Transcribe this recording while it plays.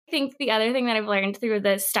think the other thing that I've learned through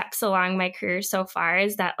the steps along my career so far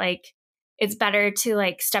is that like it's better to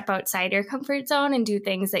like step outside your comfort zone and do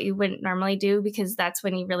things that you wouldn't normally do, because that's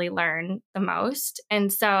when you really learn the most.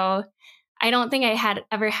 And so I don't think I had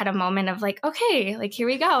ever had a moment of like, okay, like here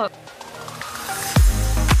we go.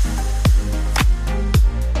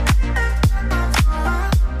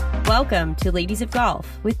 Welcome to Ladies of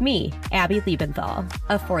Golf with me, Abby Liebenthal,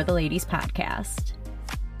 a For the Ladies podcast.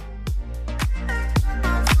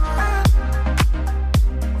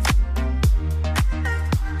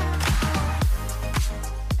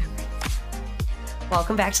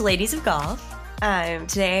 Welcome back to Ladies of Golf.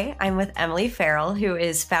 Today, I'm with Emily Farrell, who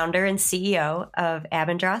is founder and CEO of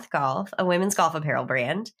Abendroth Golf, a women's golf apparel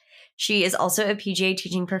brand. She is also a PGA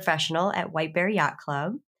teaching professional at White Bear Yacht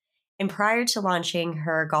Club. And prior to launching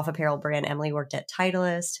her golf apparel brand, Emily worked at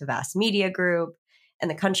Titleist, Havas Media Group, and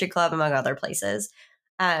the Country Club, among other places.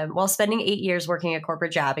 While spending 8 years working a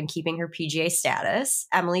corporate job and keeping her PGA status,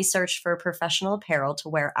 Emily searched for professional apparel to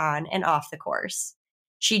wear on and off the course.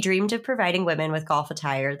 She dreamed of providing women with golf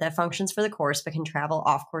attire that functions for the course but can travel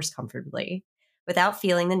off-course comfortably without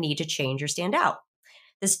feeling the need to change or stand out.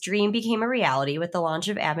 This dream became a reality with the launch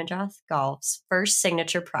of Abendroth Golf's first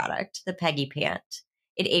signature product, the Peggy Pant,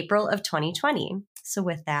 in April of 2020. So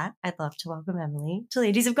with that, I'd love to welcome Emily to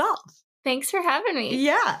Ladies of Golf. Thanks for having me.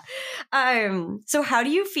 Yeah. So how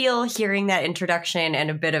do you feel hearing that introduction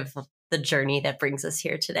and a bit of the journey that brings us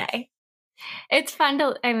here today? It's fun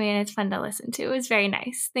to listen to. It was very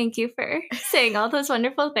nice. Thank you for saying all those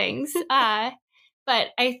wonderful things. But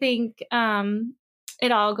I think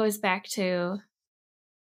it all goes back to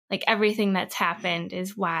like everything that's happened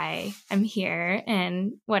is why I'm here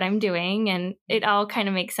and what I'm doing. And it all kind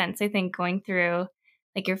of makes sense, I think, going through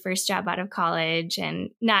like your first job out of college and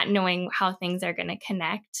not knowing how things are going to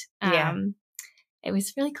connect. It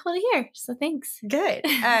was really cool to hear. So thanks. Good.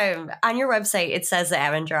 On your website, it says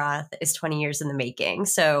that Abendroth is 20 years in the making.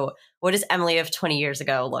 So what does Emily of 20 years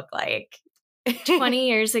ago look like? 20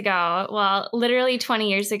 years ago. Well, literally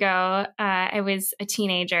 20 years ago, I was a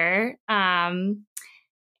teenager. And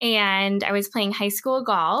I was playing high school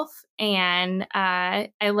golf, and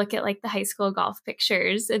I look at like the high school golf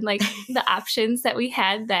pictures and like the options that we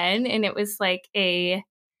had then. And it was like a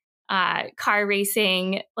car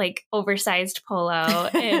racing, like oversized polo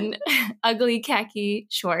and ugly khaki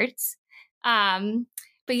shorts. But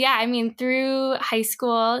yeah, I mean, through high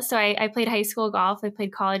school, so I played high school golf, I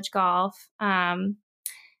played college golf. And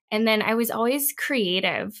then I was always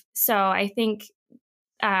creative. So I think,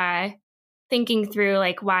 thinking through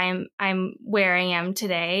like why I'm where I am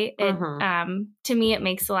today, to me, it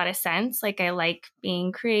makes a lot of sense. Like I like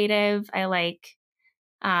being creative. I like,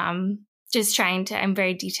 just I'm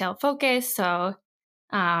very detail focused. So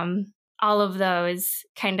all of those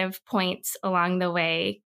kind of points along the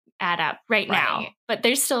way add up right now, but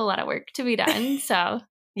there's still a lot of work to be done. So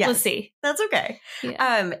yes, we'll see. That's okay.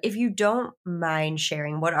 Yeah. If you don't mind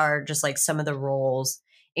sharing, what are just like some of the roles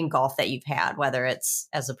in golf that you've had, whether it's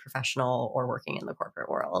as a professional or working in the corporate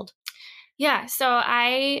world? Yeah. So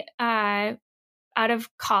I, out of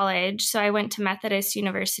college, so I went to Methodist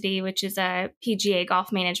University, which is a PGA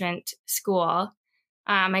golf management school.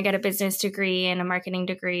 I got a business degree and a marketing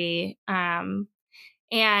degree. And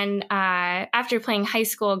after playing high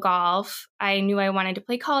school golf, I knew I wanted to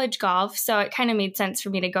play college golf. So it kind of made sense for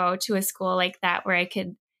me to go to a school like that where I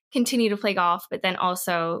could continue to play golf, but then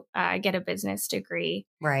also get a business degree.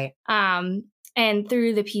 Right. And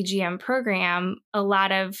through the PGM program, a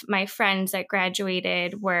lot of my friends that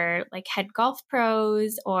graduated were like head golf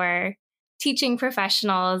pros or teaching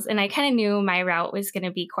professionals. And I kind of knew my route was going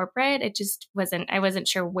to be corporate. It just I wasn't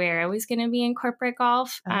sure where I was going to be in corporate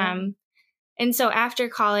golf. And so after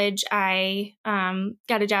college, I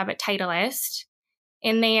got a job at Titleist.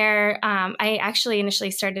 And there, I actually initially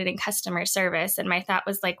started in customer service. And my thought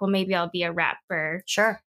was like, well, maybe I'll be a rep or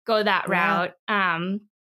go that route.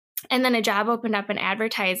 And then a job opened up in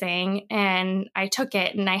advertising, and I took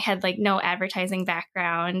it, and I had like no advertising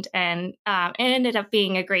background. And it ended up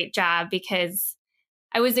being a great job because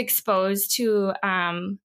I was exposed to,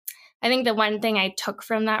 I think the one thing I took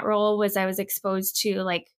from that role was I was exposed to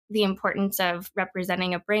like the importance of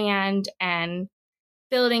representing a brand and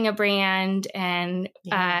building a brand and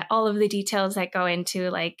all of the details that go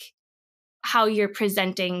into like how you're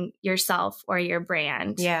presenting yourself or your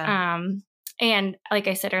brand. And like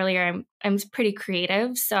I said earlier, I'm pretty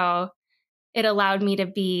creative. So it allowed me to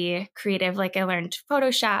be creative. Like I learned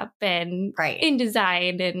Photoshop and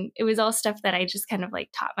InDesign, and it was all stuff that I just kind of like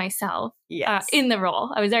taught myself in the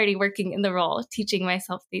role. I was already working in the role, teaching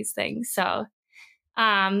myself these things. So,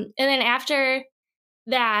 and then after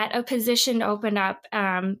that, a position opened up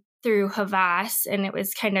through Havas, and it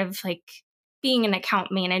was kind of like being an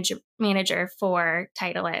account manager for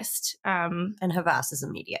Titleist. And Havas is a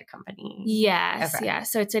media company. Yes, Okay. yeah.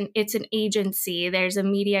 So it's an agency. There's a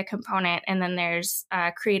media component, and then there's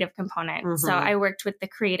a creative component. So I worked with the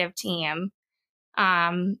creative team,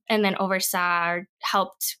 and then oversaw or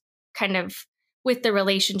helped kind of with the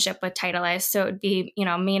relationship with Titleist. So it would be,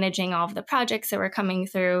 managing all of the projects that were coming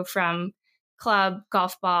through from club,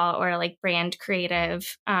 golf ball, or like brand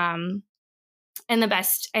creative. And the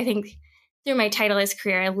best, I think, through my Titleist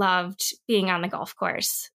career, I loved being on the golf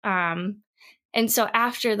course. And so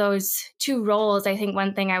after those two roles, I think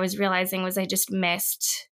one thing I was realizing was I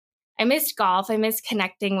missed golf. I missed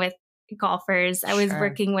connecting with golfers. I was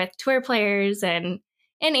working with tour players and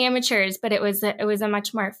amateurs, but it was a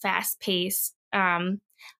much more fast-paced,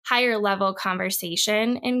 higher level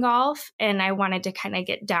conversation in golf. And I wanted to kind of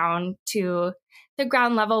get down to the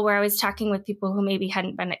ground level where I was talking with people who maybe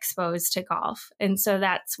hadn't been exposed to golf. And so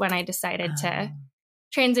that's when I decided to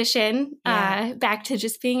transition back to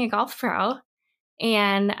just being a golf pro.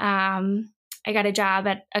 And I got a job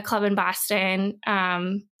at a club in Boston.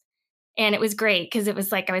 And it was great because it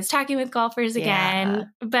was like I was talking with golfers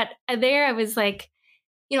again. But there I was like,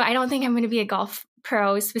 I don't think I'm going to be a golf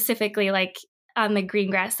pro specifically like on the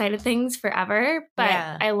green grass side of things forever. But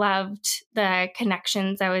I loved the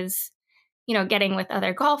connections I was, getting with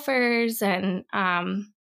other golfers. And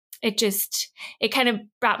it kind of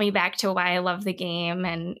brought me back to why I love the game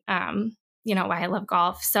and, why I love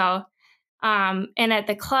golf. So, and at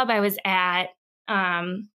the club I was at,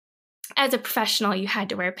 as a professional, you had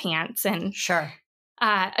to wear pants and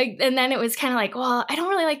and then it was kind of like, well, I don't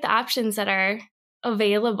really like the options that are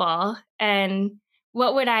available. And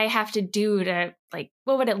what would I have to do to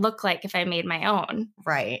what would it look like if I made my own?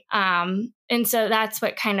 Right. And so that's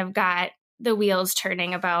what kind of got the wheels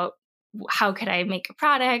turning about how could I make a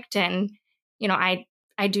product? And,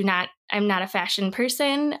 I'm not a fashion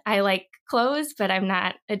person. I like clothes, but I'm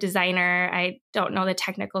not a designer. I don't know the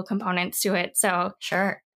technical components to it. So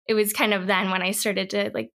it was kind of then when I started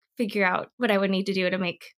to figure out what I would need to do to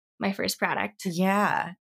make my first product.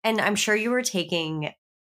 Yeah. And I'm sure you were taking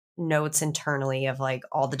notes internally of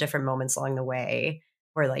all the different moments along the way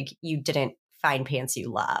where you didn't find pants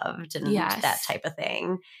you loved and that type of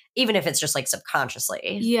thing. Even if it's just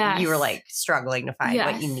subconsciously, you were struggling to find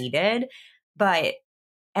what you needed. But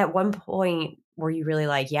at one point were you really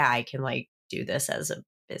I can do this as a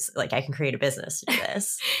business, I can create a business to do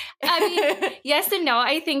this? I mean, yes and no.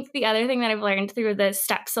 I think the other thing that I've learned through the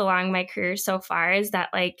steps along my career so far is that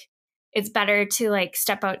it's better to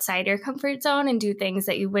step outside your comfort zone and do things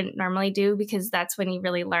that you wouldn't normally do, because that's when you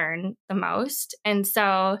really learn the most. And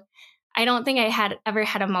so I don't think I had ever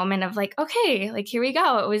had a moment of okay, here we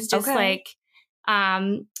go. It was just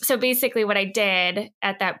so basically what I did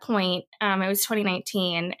at that point, it was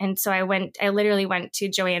 2019. And so I literally went to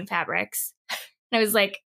Joann Fabrics and I was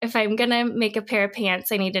like, if I'm going to make a pair of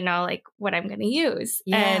pants, I need to know what I'm going to use.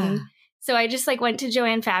 Yeah. And so I just went to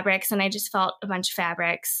Joann Fabrics and I just felt a bunch of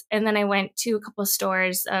fabrics. And then I went to a couple of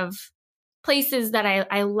stores of places that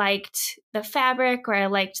I liked the fabric, or I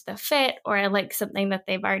liked the fit, or I liked something that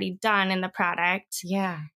they've already done in the product.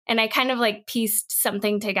 Yeah. And I kind of pieced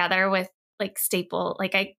something together with staple.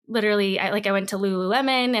 I went to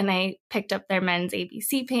Lululemon and I picked up their men's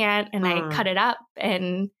ABC pant and I cut it up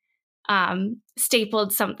and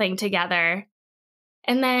stapled something together.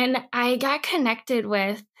 And then I got connected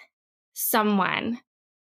with someone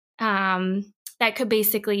that could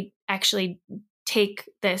basically actually take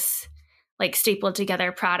this stapled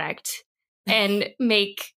together product and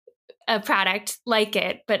make a product like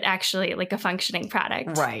it, but actually a functioning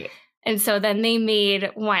product. Right. And so then they made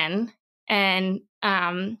one. And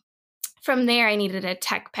from there, I needed a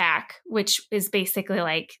tech pack, which is basically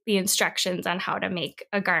the instructions on how to make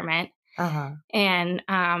a garment. And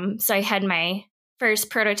so I had my first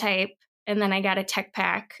prototype, and then I got a tech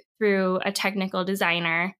pack through a technical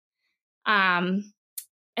designer. And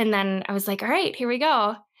then I was like, all right, here we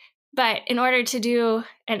go. But in order to do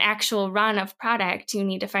an actual run of product, you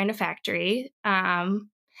need to find a factory and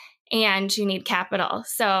you need capital.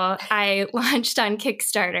 So I launched on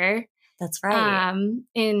Kickstarter. That's right.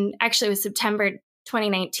 It was September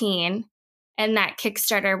 2019. And that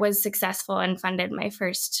Kickstarter was successful and funded my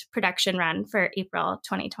first production run for April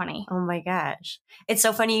 2020. Oh my gosh. It's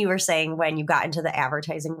so funny you were saying when you got into the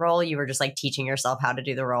advertising role, you were just teaching yourself how to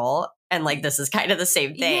do the role. And this is kind of the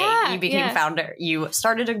same thing. Yeah, you became founder. You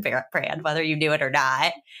started a brand, whether you knew it or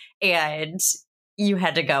not. And you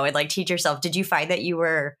had to go and teach yourself. Did you find that you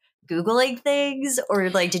were Googling things, or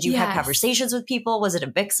like did you have Yes. conversations with people? Was it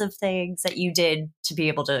a mix of things that you did to be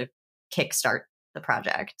able to kickstart the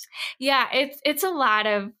project? Yeah, it's a lot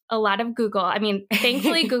of Google. I mean,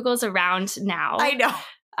 thankfully Google's around now. I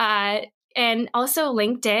know. And also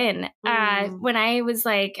LinkedIn. When I was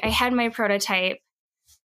like, I had my prototype,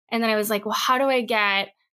 and then I was like, well, how do I get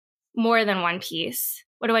more than one piece?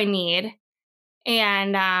 What do I need?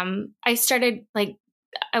 And I started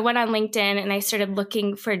I went on LinkedIn and I started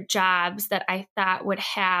looking for jobs that I thought would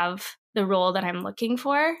have the role that I'm looking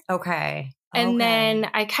for. Okay. And then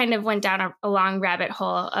I kind of went down a long rabbit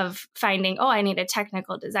hole of finding, oh, I need a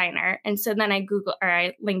technical designer. And so then I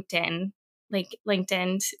LinkedIn,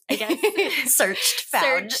 I guess.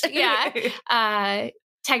 found.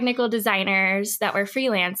 Technical designers that were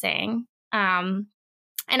freelancing.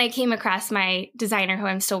 And I came across my designer who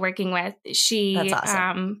I'm still working with. That's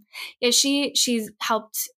awesome. She's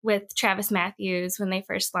helped with Travis Matthews when they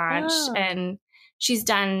first launched, and she's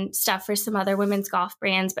done stuff for some other women's golf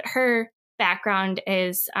brands, but her background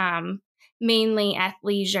is mainly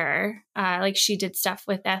athleisure. Like she did stuff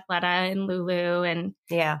with Athleta and Lulu, and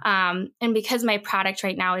and because my product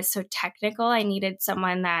right now is so technical, I needed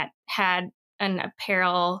someone that had an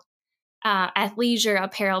athleisure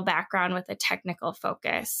apparel background with a technical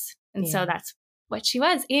focus. And so that's what she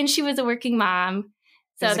was. And she was a working mom.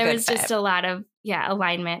 So there was just a lot of,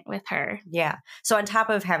 alignment with her. Yeah. So on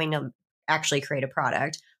top of having to actually create a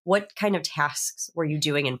product, what kind of tasks were you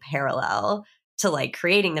doing in parallel to like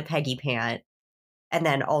creating the Peggy pant and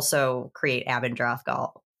then also create Abendroth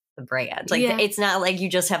Golf, the brand? Like it's not like you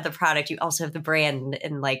just have the product, you also have the brand,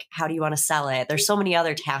 and like, how do you want to sell it? There's so many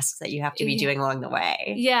other tasks that you have to be doing along the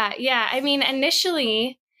way. Yeah. Yeah. I mean,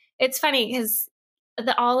 initially it's funny because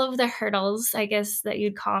all of the hurdles, I guess that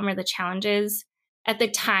you'd call them, or the challenges at the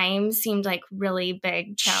time seemed like really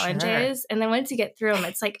big challenges. Sure. And then once you get through them,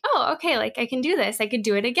 it's like, oh, okay, like I can do this. I could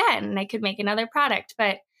do it again and I could make another product.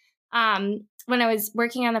 But when I was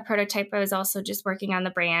working on the prototype, I was also just working on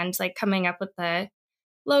the brand, like coming up with the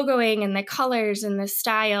logoing and the colors and the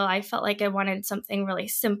style. I felt like I wanted something really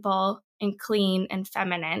simple and clean and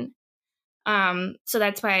feminine. So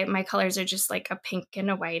that's why my colors are just like a pink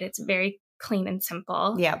and a white. It's very clean and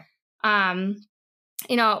simple. Yeah.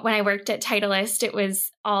 When I worked at Titleist, it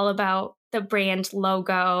was all about the brand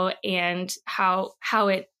logo and how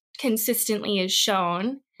it consistently is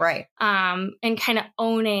shown. Right. And kind of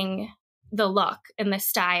owning the look and the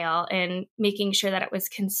style and making sure that it was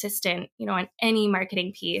consistent, on any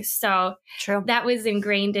marketing piece. So that was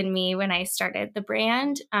ingrained in me when I started the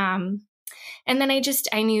brand. And then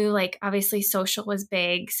I knew like, obviously social was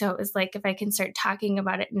big. So it was like, if I can start talking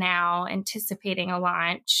about it now, anticipating a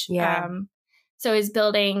launch. Yeah. So I was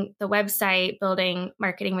building the website, building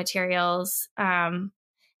marketing materials, and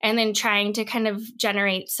then trying to kind of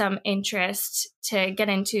generate some interest to get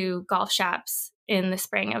into golf shops in the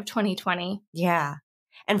spring of 2020. Yeah.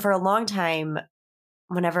 And for a long time,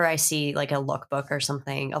 whenever I see like a lookbook or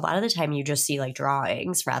something, a lot of the time you just see like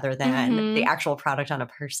drawings rather than the actual product on a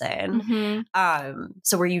person.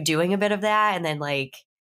 So were you doing a bit of that? And then like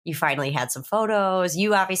you finally had some photos.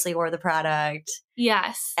 You obviously wore the product.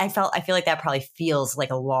 Yes. I feel like that probably feels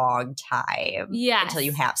like a long time until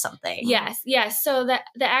you have something. Yes. Yes. So the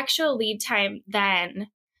actual lead time then,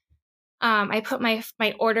 I put my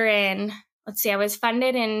order in. Let's see, I was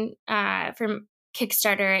funded from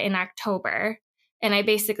Kickstarter in October, and I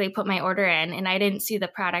basically put my order in, and I didn't see the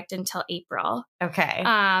product until April. Okay.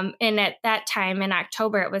 And at that time in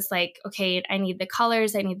October, it was like, okay, I need the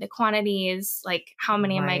colors, I need the quantities, like how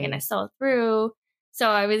many am I going to sell through? So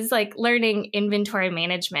I was like learning inventory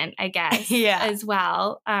management, I guess, as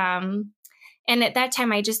well. And at that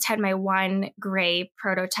time, I just had my one gray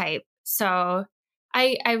prototype. So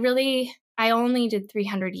I only did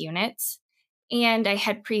 300 units. And I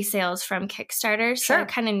had pre-sales from Kickstarter, so I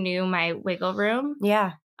kind of knew my wiggle room.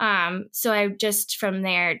 Yeah. So I just from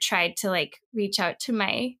there tried to like reach out to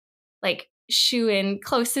my like shoe-in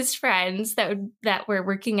closest friends that were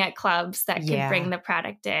working at clubs that could bring the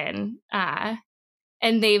product in.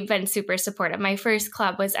 And they've been super supportive. My first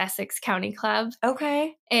club was Essex County Club.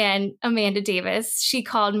 Okay. And Amanda Davis, she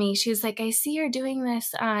called me. She was like, I see you're doing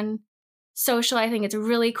this on social. I think it's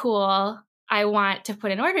really cool. I want to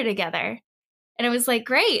put an order together. And it was like,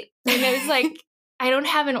 great. And it was like, I don't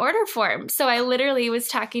have an order form. So I literally was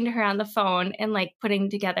talking to her on the phone and like putting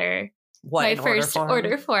together my first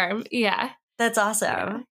order form. Yeah. That's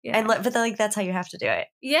awesome. Yeah. But like, that's how you have to do it.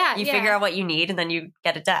 Yeah. You figure out what you need and then you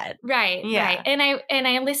get it done. Right. Yeah. Right. And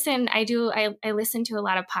I listen, I listen to a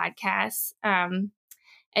lot of podcasts,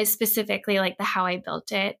 as specifically like the How I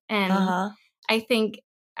Built It. And I think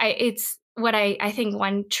it's what I think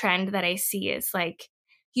one trend that I see is like,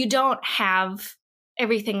 you don't have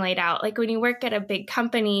everything laid out. Like when you work at a big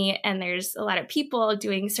company and there's a lot of people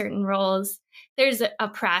doing certain roles, there's a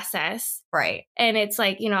process. Right. And it's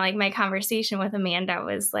like, like my conversation with Amanda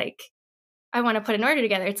was like, I want to put an order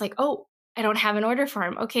together. It's like, oh, I don't have an order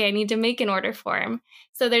form. Okay, I need to make an order form.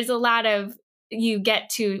 So there's a lot of, you get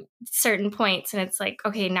to certain points and it's like,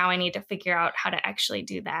 okay, now I need to figure out how to actually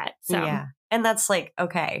do that. So yeah. And that's like,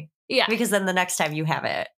 okay. Yeah. Because then the next time you have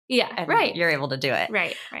it. Yeah. And right. you're able to do it.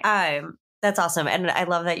 Right. Right. That's awesome. And I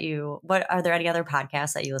love that what are there any other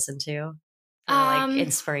podcasts that you listen to for like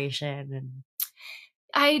inspiration?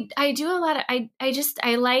 And I do a lot of,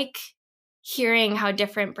 I like hearing how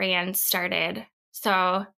different brands started.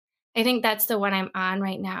 So I think that's the one I'm on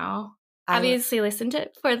right now. Obviously listen to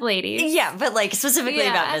For the Ladies. Yeah, but like specifically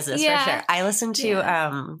about business for sure. I listen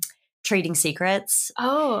to Trading Secrets.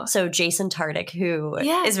 Oh. So Jason Tartick, who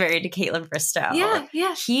is married to Caitlin Bristow.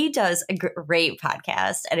 Yeah. He does a great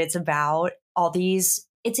podcast and it's about all these,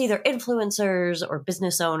 it's either influencers or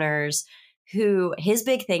business owners who his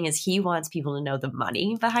big thing is he wants people to know the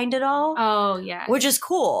money behind it all. Oh, yeah. Which is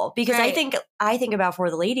cool because I think about For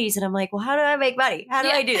the Ladies and I'm like, well, how do I make money? How do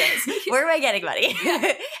I do this? Where am I getting money?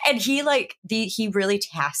 And he really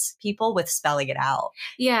tasks people with spelling it out.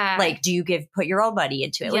 Yeah. Like, do you put your own money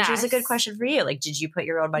into it? Which is a good question for you. Like, did you put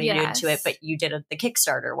your own money into it, but you did it the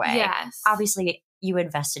Kickstarter way? Yes. Obviously, you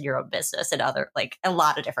invest in your own business in other, like a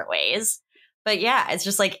lot of different ways. But yeah, it's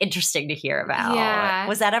just like interesting to hear about. Yeah.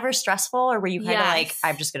 Was that ever stressful or were you kind of like,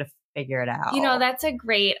 I'm just going to figure it out? That's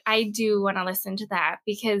I do want to listen to that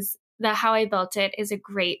because the How I Built It is a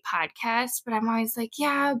great podcast, but I'm always like,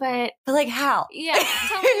 but like how? Yeah.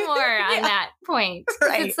 Tell me more on that point.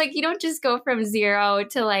 Right. It's like, you don't just go from zero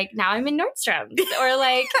to like, now I'm in Nordstrom's or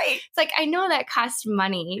like, It's like, I know that costs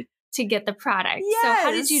money to get the product. Yes. So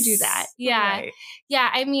how did you do that? Yeah. Right. Yeah.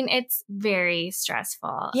 I mean, it's very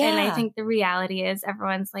stressful. Yeah. And I think the reality is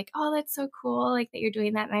everyone's like, oh, that's so cool. Like that you're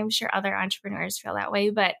doing that. And I'm sure other entrepreneurs feel that way,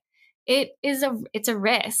 but it's a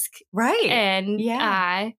risk. Right. And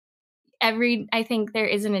I think there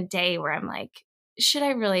isn't a day where I'm like, should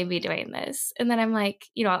I really be doing this? And then I'm like,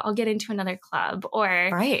 I'll get into another club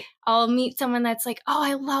or I'll meet someone that's like, oh,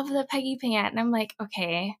 I love the Peggy pant. And I'm like,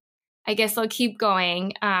 okay, I guess I'll keep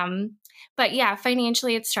going. But yeah,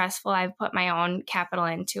 financially it's stressful. I've put my own capital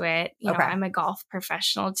into it. I'm a golf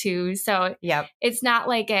professional too. So it's not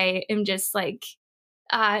like I am just like,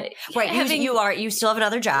 you still have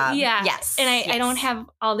another job. Yeah. Yes. And I don't have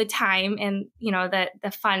all the time and,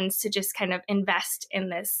 the funds to just kind of invest in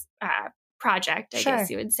this project, I guess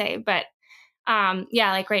you would say. But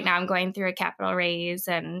like right now I'm going through a capital raise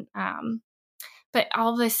and but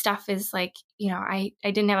all this stuff is like, I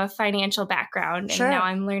didn't have a financial background and now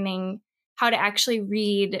I'm learning how to actually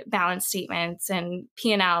read balance statements and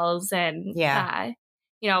P&Ls and,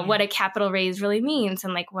 what a capital raise really means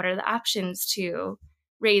and like, what are the options to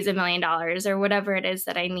raise $1 million or whatever it is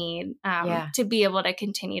that I need to be able to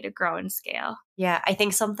continue to grow and scale. Yeah. I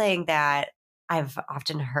think something that I've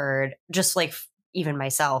often heard, just like even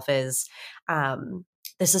myself, is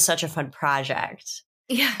this is such a fun project.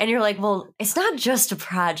 Yeah. And you're like, well, it's not just a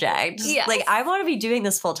project. Yes. Like, I want to be doing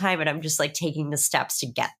this full time and I'm just like taking the steps to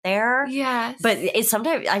get there. Yes. But it's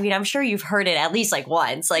sometimes, I mean, I'm sure you've heard it at least like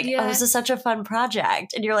once, like, oh, this is such a fun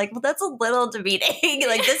project. And you're like, well, that's a little demeaning.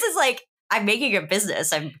 Like, this is like, I'm making a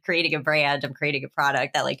business. I'm creating a brand. I'm creating a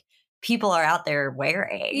product that like people are out there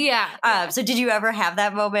wearing. Yeah. So did you ever have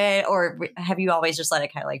that moment or have you always just let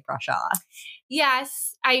it kind of like brush off?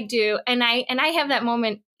 Yes, I do. And I have that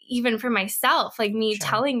moment even for myself, like me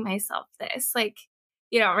telling myself this, like,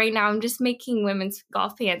 right now I'm just making women's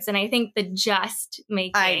golf pants. And I think the just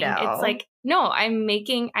making, it's like, no,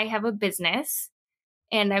 I have a business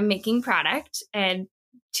and I'm making product. And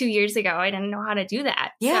 2 years ago, I didn't know how to do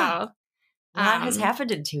that. Yeah. So a lot has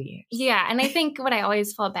happened in 2 years. Yeah. And I think what I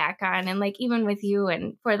always fall back on, and like even with you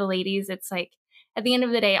and For the Ladies, it's like at the end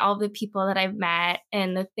of the day, all the people that I've met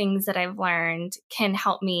and the things that I've learned can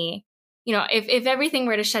help me. If everything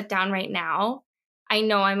were to shut down right now, I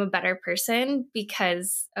know I'm a better person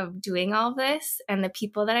because of doing all of this and the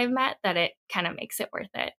people that I've met, that it kind of makes it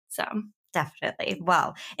worth it. So definitely.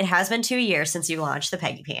 Well, it has been 2 years since you launched the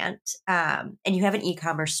Peggy Pant, and you have an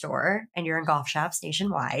e-commerce store and you're in golf shops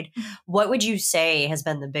nationwide. What would you say has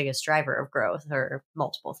been the biggest driver of growth, or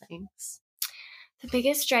multiple things? The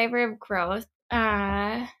biggest driver of growth?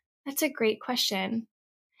 That's a great question.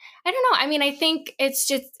 I don't know. I mean, I think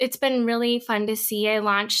it's been really fun to see. I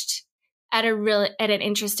launched at an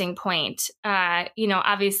interesting point.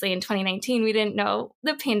 Obviously in 2019, we didn't know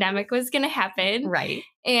the pandemic was going to happen. Right.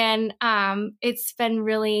 And it's been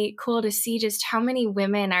really cool to see just how many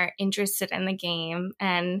women are interested in the game.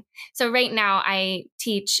 And so right now I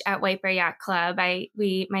teach at White Bear Yacht Club.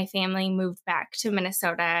 My family moved back to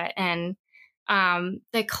Minnesota, and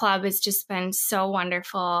the club has just been so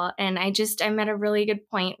wonderful. And I'm at a really good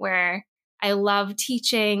point where I love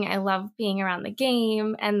teaching. I love being around the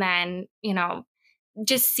game. And then,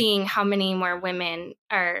 just seeing how many more women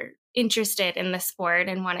are interested in the sport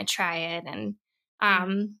and want to try it. And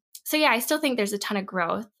I still think there's a ton of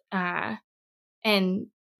growth. And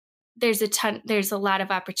there's a lot of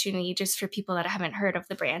opportunity just for people that haven't heard of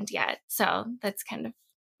the brand yet. So that's kind of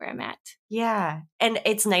where I'm at. Yeah. And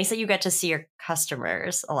it's nice that you get to see your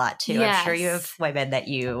customers a lot too. Yes. I'm sure you have women that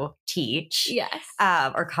you teach Yes.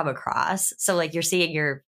 Or come across. So like you're seeing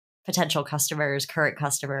your potential customers, current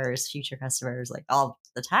customers, future customers, like all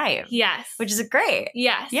the time. Yes. Which is great.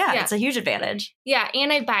 Yes. Yeah. It's a huge advantage. Yeah.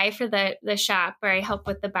 And I buy for the shop, where I help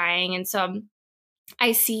with the buying. And so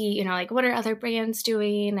I see, like what are other brands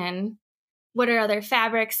doing and what are other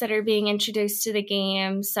fabrics that are being introduced to the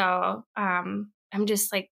game. So I'm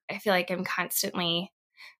just like, I feel like I'm constantly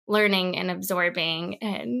learning and absorbing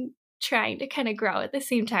and trying to kind of grow at the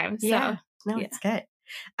same time. So, yeah. No, it's good.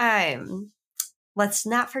 Let's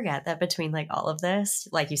not forget that between like all of this,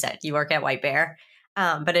 like you said, you work at White Bear,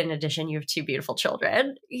 but in addition, you have 2 beautiful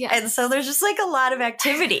children. Yes. And so there's just like a lot of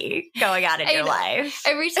activity going on in your life.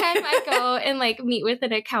 Every time I go and like meet with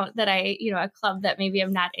an account that a club that maybe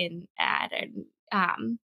I'm not in at, and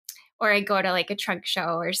or I go to like a trunk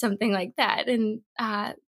show or something like that, and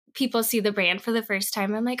people see the brand for the first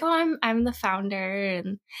time. I'm like, oh, I'm the founder,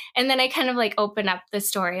 and then I kind of like open up the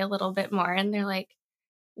story a little bit more, and they're like,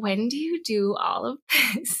 when do you do all of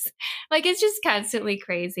this? Like, it's just constantly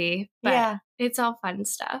crazy, but it's all fun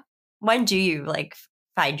stuff. When do you like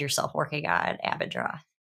find yourself working on Abendroth?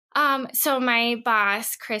 So my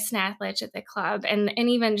boss, Chris Nathlich at the club, and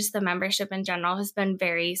even just the membership in general, has been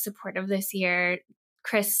very supportive this year.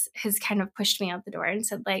 Chris has kind of pushed me out the door and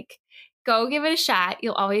said, like, go give it a shot.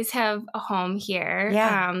 You'll always have a home here.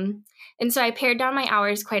 Yeah. And so I pared down my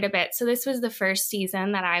hours quite a bit. So this was the first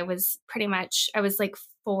season that I was like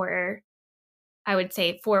 4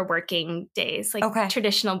 working days, like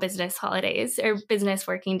traditional business holidays or business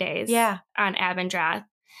working days on Abendroth.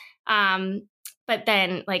 But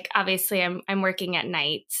then like, obviously I'm working at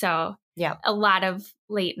night. So a lot of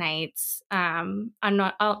late nights. On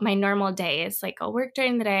my normal day is like, I'll work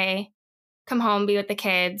during the day, come home, be with the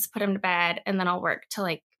kids, put them to bed, and then I'll work till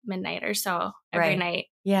like midnight or so every night.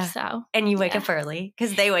 Yeah. So, and you wake up early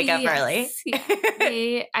because they wake up early.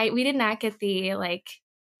 Yeah. We did not get the like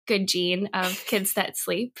good gene of kids that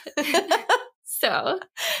sleep. So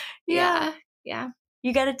yeah.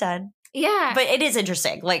 You get it done. Yeah. But it is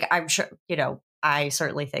interesting. Like, I'm sure, I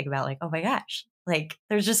certainly think about like, oh my gosh, like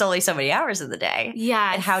there's just only so many hours in the day.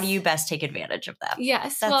 Yeah. And how do you best take advantage of them?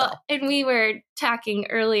 Yes. And we were talking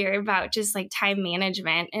earlier about just like time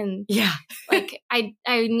management, and like I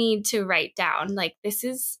need to write down like, this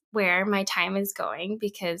is where my time is going,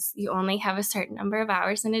 because you only have a certain number of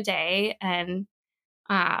hours in a day. And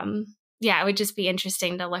it would just be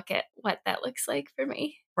interesting to look at what that looks like for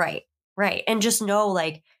me. Right. And just know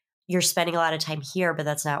like, you're spending a lot of time here, but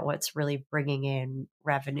that's not what's really bringing in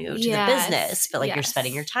revenue to the business. But like you're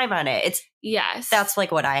spending your time on it. That's like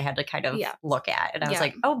what I had to kind of look at. And I was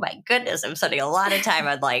like, oh my goodness, I'm spending a lot of time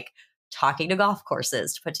on like talking to golf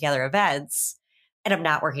courses to put together events. And I'm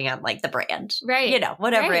not working on like the brand, right?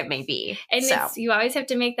 Whatever it may be. And you always have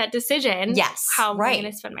to make that decision. Yes. How I'm going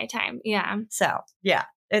to spend my time. Yeah. So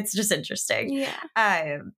it's just interesting.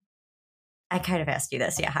 Yeah. I kind of asked you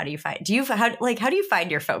this. Yeah. How do you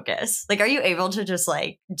find your focus? Like, are you able to just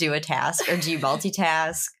like do a task, or do you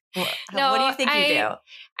multitask? No, what do you think you do?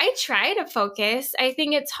 I try to focus. I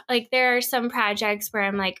think it's like, there are some projects where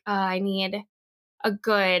I'm like, oh, I need a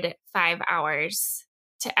good 5 hours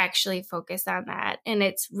to actually focus on that. And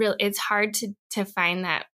it's hard to find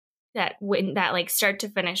that like start to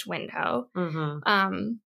finish window.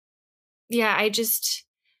 Mm-hmm.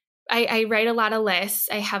 I write a lot of lists.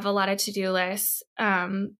 I have a lot of to-do lists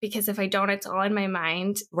because if I don't, it's all in my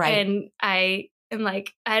mind. Right. And I am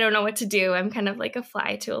like, I don't know what to do. I'm kind of like a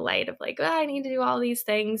fly to a light of like, I need to do all these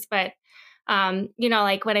things. But,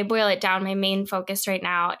 like when I boil it down, my main focus right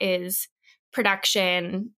now is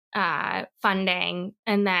production, funding,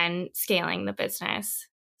 and then scaling the business.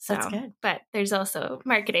 So, that's good. But there's also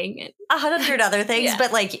marketing. And 100 other things.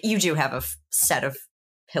 But like you do have a set of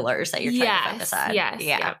pillars that you're trying to focus on. Yes.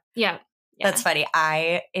 Yeah. That's funny.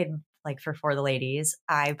 In like for the ladies,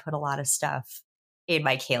 I put a lot of stuff in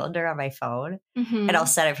my calendar on my phone, and I'll Mhm.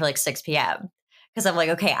 set it for like 6 p.m. because I'm like,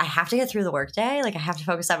 okay, I have to get through the workday. Like I have to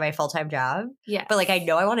focus on my full-time job. Yes. But like I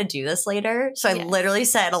know I want to do this later. So I Yes. literally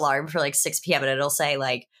set an alarm for like 6 p.m. and it'll say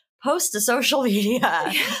like post to social media.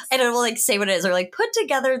 Yes. And it will like say what it is, or like put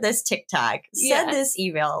together this TikTok, send Yes. this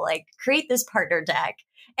email, like create this partner deck.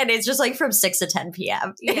 And it's just like from 6 to 10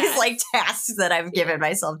 p.m. Yes. It's like tasks that I've given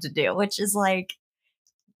myself to do, which is like,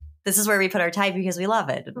 this is where we put our time because we love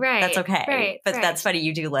it. Right. That's okay. Right. But right. that's funny.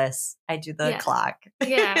 You do lists. I do the Yeah. clock.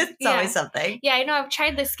 Yeah. It's yeah. always something. Yeah, I know. I've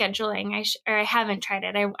tried the scheduling. I haven't tried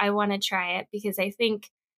it. I want to try it because I think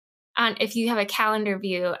if you have a calendar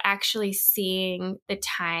view, actually seeing the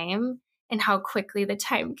time and how quickly the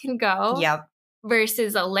time can go. Yep.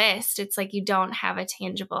 Versus a list, it's like you don't have a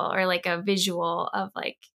tangible or like a visual of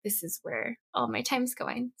like, this is where all my time's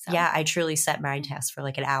going. So. Yeah, I truly set my tasks for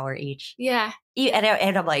like an hour each. Yeah. And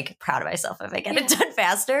I'm like proud of myself if I get it done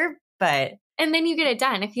faster. But and then you get it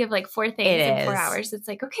done. If you have like 4 things in 4 is. hours, it's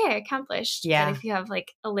like, okay, I accomplished. Yeah. But if you have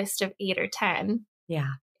like a list of 8 or 10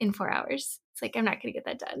 in 4 hours, it's like, I'm not going to get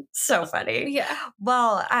that done. So funny. Yeah.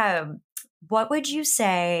 Well, what would you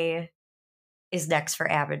say is next for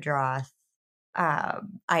Abendroth?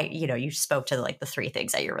 You spoke to like the 3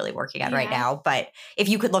 things that you're really working on right now, but if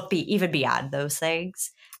you could look even beyond those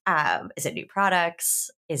things, is it new products?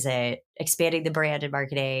 Is it expanding the brand and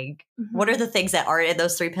marketing? Mm-hmm. What are the things that aren't in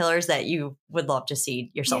those 3 pillars that you would love to see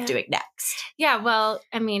yourself doing next? Yeah, well,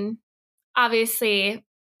 I mean, obviously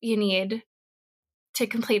you need to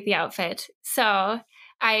complete the outfit. So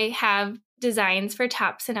I have designs for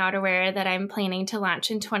tops and outerwear that I'm planning to launch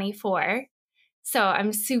in 2024. So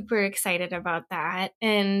I'm super excited about that.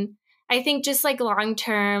 And I think just like long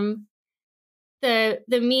term, the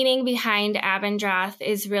meaning behind Abendroth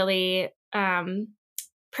is really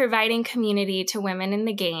providing community to women in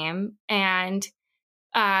the game. And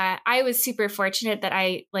I was super fortunate that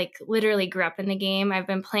I like literally grew up in the game. I've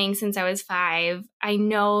been playing since I was 5. I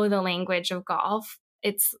know the language of golf.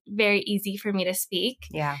 It's very easy for me to speak.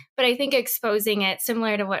 Yeah. But I think exposing it,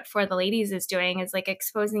 similar to what For the Ladies is doing, is like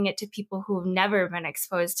exposing it to people who've never been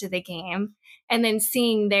exposed to the game and then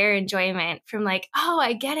seeing their enjoyment from like, oh,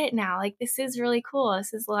 I get it now. Like, this is really cool.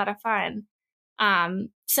 This is a lot of fun.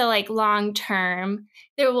 So like long term,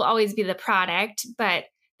 there will always be the product, but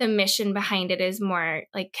the mission behind it is more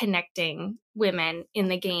like connecting women in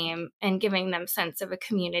the game and giving them sense of a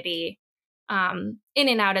community in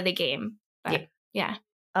and out of the game. But yeah.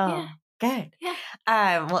 Oh, good.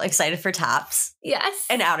 Yeah. Well, excited for tops. Yes.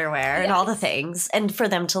 And outerwear and all the things. And for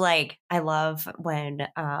them to like, I love when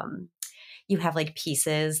you have like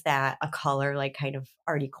pieces that a color like kind of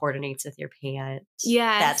already coordinates with your pants.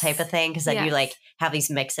 Yeah. That type of thing. Because then you like have these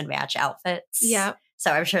mix and match outfits. Yeah.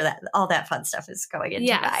 So I'm sure that all that fun stuff is going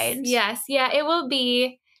into mind. Yes. Yeah. It will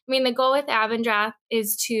be. I mean, the goal with Abendroth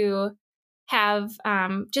is to have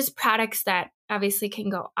just products that obviously can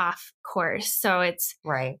go off course. So it's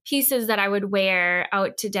pieces that I would wear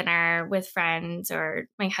out to dinner with friends or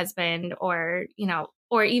my husband or,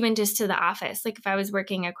 or even just to the office. Like if I was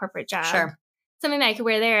working a corporate job, something that I could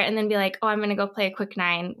wear there and then be like, oh, I'm going to go play a quick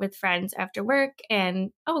 9 with friends after work.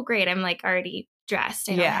 And oh, great. I'm like already dressed.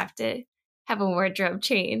 I don't have to have a wardrobe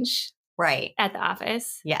change at the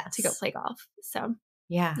office to go play golf. So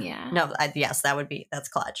no, yes, that's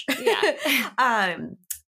clutch. Yeah.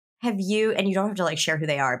 Have you, and you don't have to like share who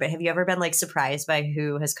they are, but have you ever been like surprised by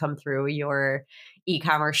who has come through your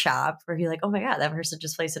e-commerce shop where you're like, oh my God, that person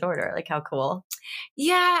just placed an order. Like how cool.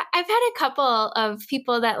 Yeah. I've had a couple of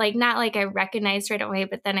people that like, not like I recognized right away,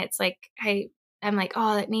 but then it's like, I'm like,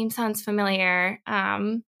 oh, that name sounds familiar.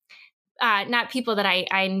 Not people that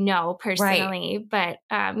I know personally, but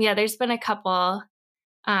there's been a couple.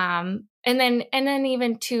 And then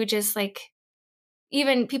even too, just like,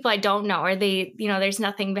 even people I don't know, or they, there's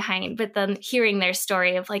nothing behind, but then hearing their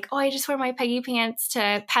story of like, oh, I just wore my Peggy pants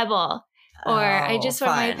to Pebble, or I just wore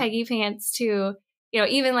my Peggy pants to,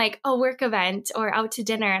 even like a work event or out to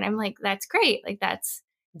dinner. And I'm like, that's great. Like that's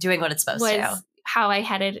doing what it's supposed to. How I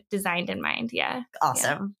had it designed in mind. Yeah. Awesome.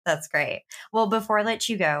 Yeah. That's great. Well, before I let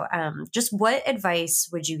you go, just what advice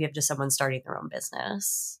would you give to someone starting their own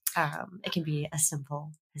business? It can be as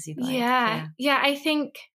simple as you'd like. Yeah. I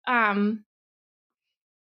think,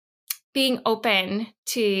 being open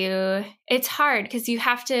to it's hard because you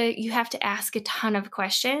have to ask a ton of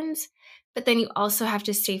questions, but then you also have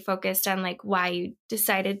to stay focused on like why you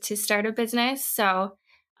decided to start a business. So,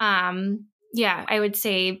 I would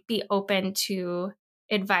say be open to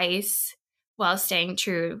advice while staying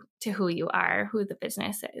true to who you are, who the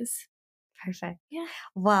business is. Perfect. Yeah.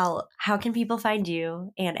 Well, how can people find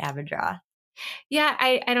you and Abendroth? Yeah,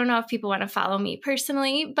 I don't know if people want to follow me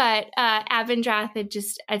personally, but Abendroth,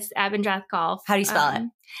 it's Abendroth Golf. How do you spell it?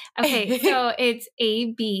 Okay, so it's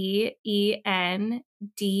Abendroth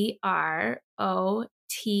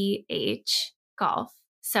Golf.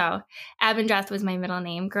 So Abendroth was my middle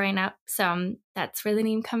name growing up, so that's where the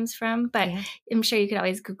name comes from. But I'm sure you could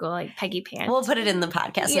always Google like Peggy Pant. We'll put it in the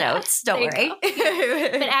podcast notes. Don't worry.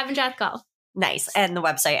 But Abendroth Golf. Nice. And the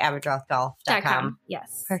website, abendrothgolf.com.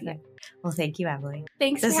 Yes. Perfect. Well, thank you, Emily.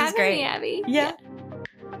 Thanks for having me, Abby. Yeah.